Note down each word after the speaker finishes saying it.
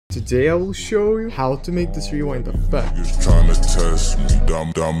Today I will show you how to make this rewind effect.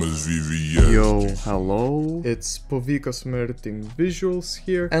 Yo, hello, it's Povikas from Editing Visuals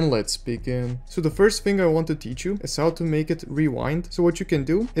here, and let's begin. So the first thing I want to teach you is how to make it rewind. So what you can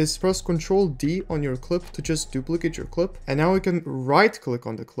do is press Ctrl D on your clip to just duplicate your clip, and now you can right click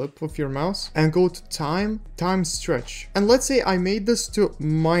on the clip with your mouse and go to time stretch. And let's say I made this to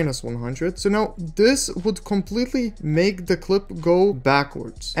 -100, so now this would completely make the clip go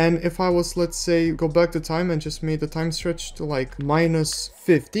backwards. And if I was, let's say, go back to time and just made the time stretch to like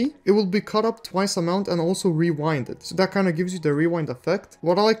 -50, it will be cut up twice amount and also rewinded. So that kind of gives you the rewind effect.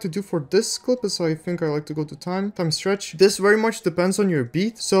 What I like to do for this clip is I like to go to time stretch. This very much depends on your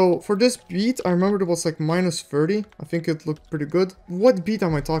beat. So for this beat, I remember it was like -30. I think it looked pretty good. What beat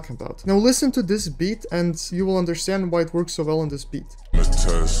am I talking about? Now listen to this beat and you will understand why it works so well on this beat.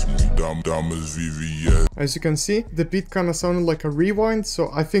 As you can see, the beat kind of sounded like a rewind, so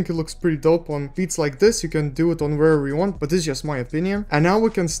I think it looks pretty dope on beats like this. You can do it on wherever you want, but this is just my opinion. And now we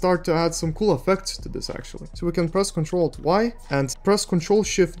can start to add some cool effects to this actually. So we can press Ctrl+Y and press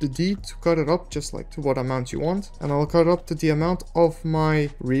Ctrl+Shift+D to cut it up just like to what amount you want. And I'll cut it up to the amount of my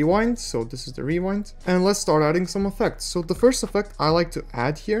rewind. So this is the rewind. And let's start adding some effects. So the first effect I like to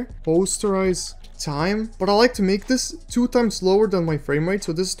add here, posterize time, but I like to make this 2 times lower than my frame rate.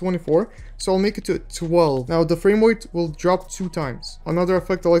 So this is 24, so I'll make it to 12. Now the frame rate will drop 2 times. Another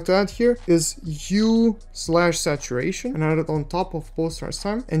effect I like to add here is hue/saturation and add it on top of posterize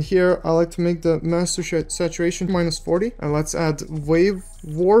time. And here I like to make the master saturation -40, and let's add wave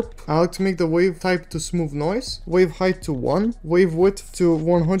warp. I like to make the wave type to smooth noise, wave height to 1, wave width to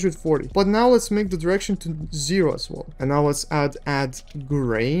 140. But now let's make the direction to 0 as well. And now let's add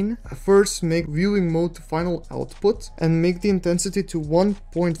grain. First make viewing mode to final output and make the intensity to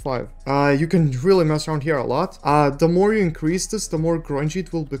 1.5. You can really mess around here a lot. The more you increase this, the more grungy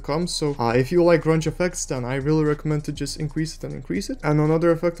it will become. So if you like grunge effects, then I really recommend to just increase it and increase it. And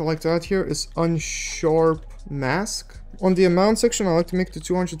another effect I like to add here is unsharp mask. On the amount section, I like to make to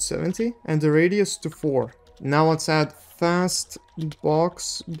 270 and the radius to 4. Now let's add fast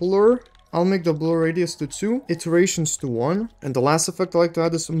box blur. I'll make the blur radius to 2, iterations to 1. And the last effect I like to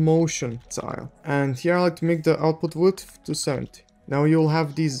add is motion tile. And here I like to make the output width to 70. Now you'll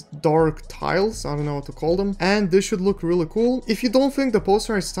have these dark tiles, I don't know what to call them, and this should look really cool. If you don't think the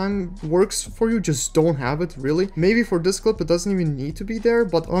posterized time works for you, just don't have it, really. Maybe for this clip it doesn't even need to be there,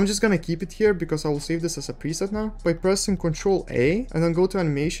 but I'm just gonna keep it here because I will save this as a preset now by pressing Ctrl+A and then go to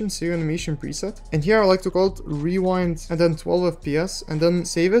animation, save animation preset. And here I like to call it rewind and then 12 FPS and then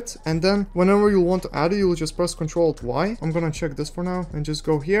save it. And then whenever you want to add it, you'll just press Ctrl+Y. I'm gonna check this for now and just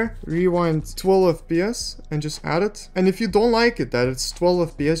go here, rewind 12 FPS and just add it. And if you don't like it, that it's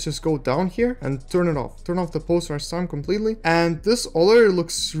 12 FPS, just go down here and turn it off. Turn off the posterized time completely. And this already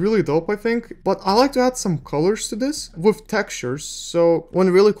looks really dope, I think. But I like to add some colors to this with textures. So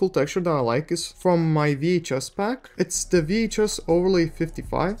one really cool texture that I like is from my VHS pack. It's the VHS Overlay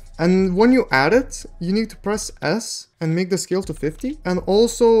 55. And when you add it, you need to press S and make the scale to 50 and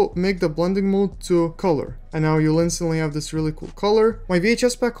also make the blending mode to color. And now you'll instantly have this really cool color. My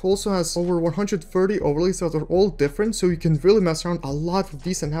VHS pack also has over 130 overlays that are all different, so you can really mess around a lot with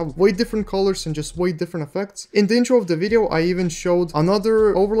these and have way different colors and just way different effects. In the intro of the video, I even showed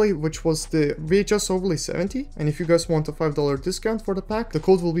another overlay, which was the VHS Overlay 70. And if you guys want a $5 discount for the pack, the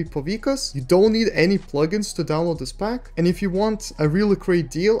code will be Povikas. You don't need any plugins to download this pack. And if you want a really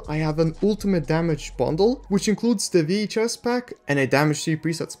great deal, I have an Ultimate Damage bundle, which includes the VHS pack and a Damage 3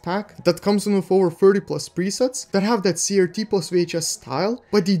 presets pack that comes in with over 30 plus presets that have that CRT plus VHS style,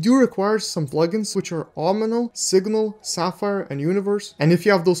 but they do require some plugins which are Ominal, Signal, Sapphire, and Universe. And if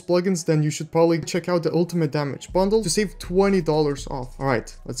you have those plugins, then you should probably check out the Ultimate Damage bundle to save $20 off.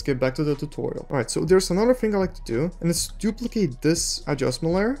 Alright, let's get back to the tutorial. Alright, so there's another thing I like to do, and it's duplicate this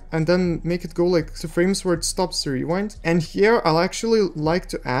adjustment layer and then make it go like to frames where it stops the rewind. And here I'll actually like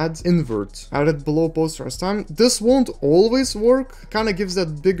to add invert, add it below posterized time. This won't always work, kind of gives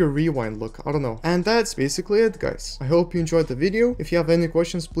that bigger rewind look, I don't know. And that's basically it, guys. I hope you enjoyed the video. If you have any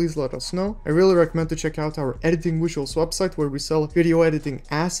questions, please let us know. I really recommend to check out our Editing Visuals website where we sell video editing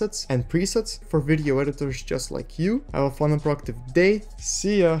assets and presets for video editors just like you. Have a fun and productive day.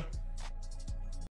 See ya!